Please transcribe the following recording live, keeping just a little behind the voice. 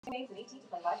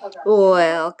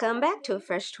Welcome back to a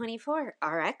Fresh 24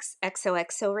 RX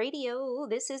XOXO Radio.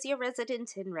 This is your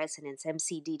resident in residence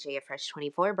MC DJ of Fresh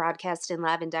 24, broadcasting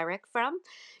live and direct from.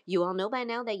 You all know by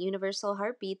now that universal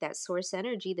heartbeat, that source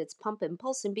energy that's pumping,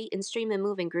 pulsing, beating, streaming,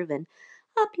 moving, grooving,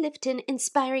 uplifting,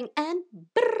 inspiring, and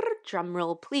drum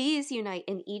roll, please unite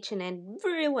in each and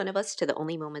every one of us to the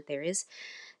only moment there is.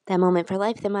 That moment for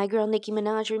life that my girl Nicki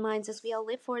Minaj reminds us we all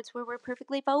live for. It's where we're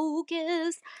perfectly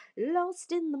focused,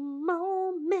 lost in the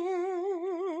moment.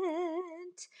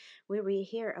 Where we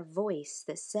hear a voice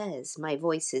that says, my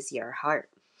voice is your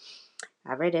heart.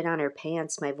 I read it on her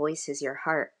pants, my voice is your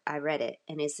heart. I read it,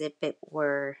 and as if it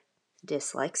were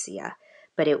dyslexia.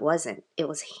 But it wasn't. It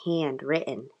was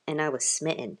handwritten, and I was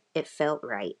smitten. It felt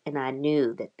right, and I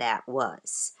knew that that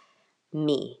was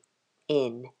me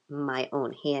in my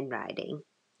own handwriting,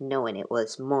 knowing it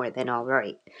was more than all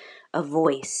right. A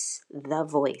voice,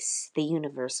 the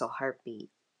universal heartbeat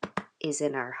is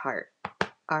in our heart.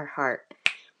 Our heart,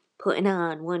 putting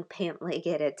on one pant leg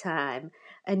at a time,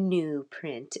 a new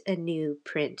print,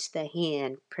 the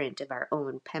hand print of our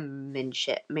own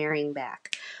penmanship, marrying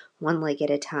back, one leg at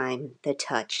a time, the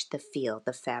touch, the feel,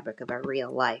 the fabric of our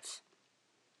real life.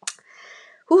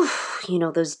 Whew, you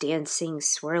know, those dancing,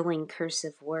 swirling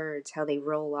cursive words, how they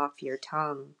roll off your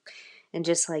tongue. And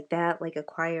just like that, like a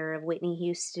choir of Whitney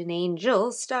Houston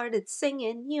angels started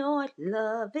singing, your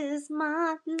love is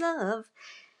my love.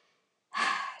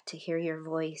 To hear your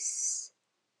voice,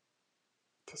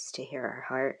 just to hear our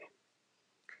heart,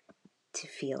 to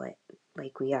feel it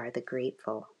like we are the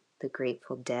Grateful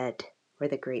Dead, or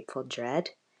the Grateful Dread.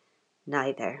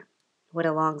 Neither. What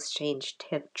a long, strange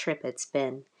trip it's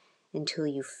been until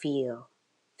you feel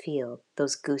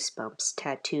those goosebumps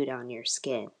tattooed on your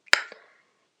skin.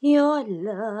 Your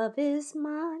love is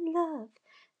my love.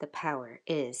 The power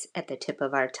is at the tip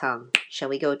of our tongue. Shall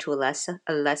we go to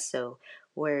Alesso,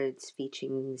 words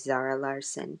featuring Zara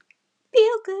Larson.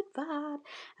 Feel good vibe.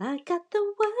 I got the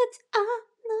words, I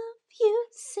love you,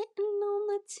 sitting on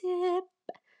the tip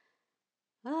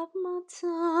of my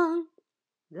tongue.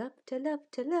 Love to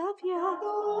love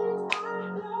you.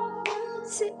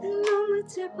 Sitting on the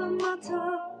tip of my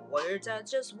tongue. Words are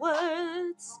just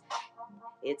words.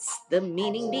 It's the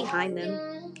meaning behind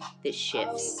them that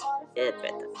shifts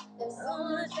everything. There's so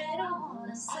much I don't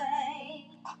wanna say,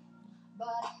 but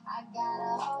I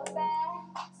gotta hold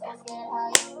back. So scared how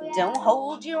you don't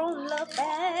hold your own love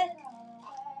back.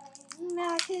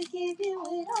 I could give you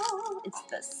it all. It's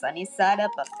the sunny side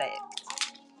up effect.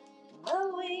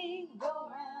 The way go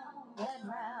round and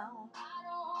round.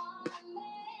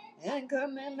 And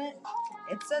commitment,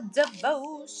 it's a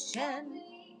devotion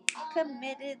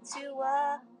committed to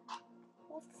a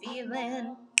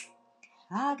feeling.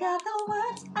 I got the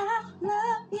words, I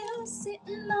love you,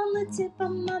 sitting on the tip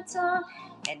of my tongue.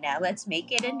 And now let's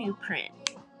make it a new print.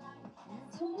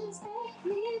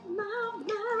 Leave my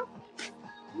mouth,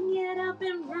 get up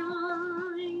and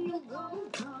run, you're gonna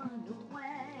run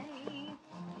away.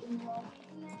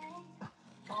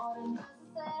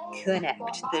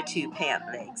 Connect the two pant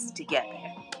legs together.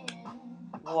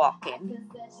 Walking.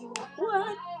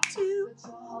 1, 2.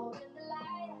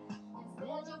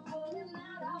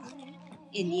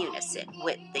 In unison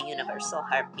with the universal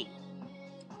heartbeat.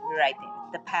 Right there,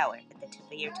 the power at the tip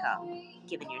of your tongue.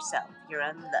 Giving yourself your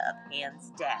own love,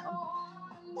 hands down.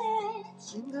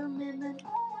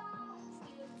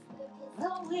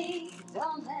 Don't let me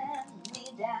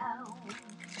down.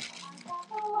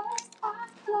 I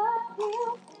love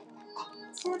you.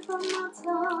 Tip of my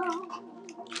tongue.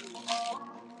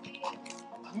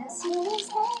 Yes, you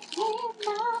take me,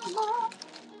 mama.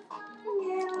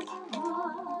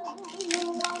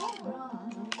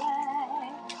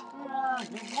 Run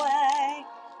away.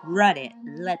 Run it.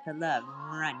 Let the love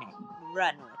run it.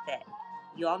 Run with it.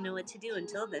 You all know what to do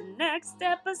until the next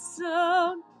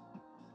episode.